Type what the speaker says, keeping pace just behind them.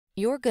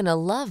You're gonna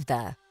love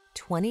the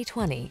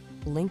 2020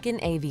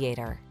 Lincoln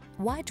Aviator.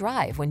 Why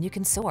drive when you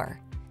can soar?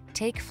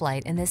 Take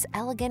flight in this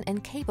elegant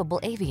and capable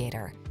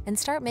Aviator and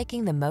start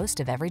making the most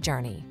of every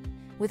journey.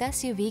 With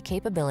SUV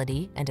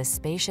capability and a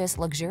spacious,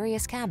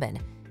 luxurious cabin,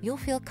 you'll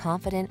feel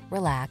confident,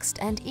 relaxed,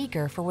 and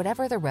eager for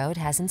whatever the road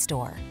has in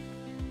store.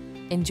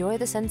 Enjoy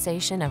the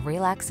sensation of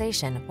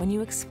relaxation when you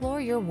explore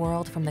your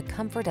world from the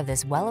comfort of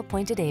this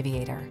well-appointed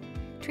Aviator.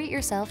 Treat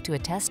yourself to a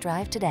test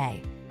drive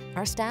today.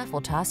 Our staff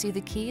will toss you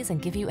the keys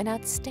and give you an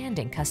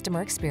outstanding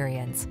customer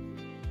experience.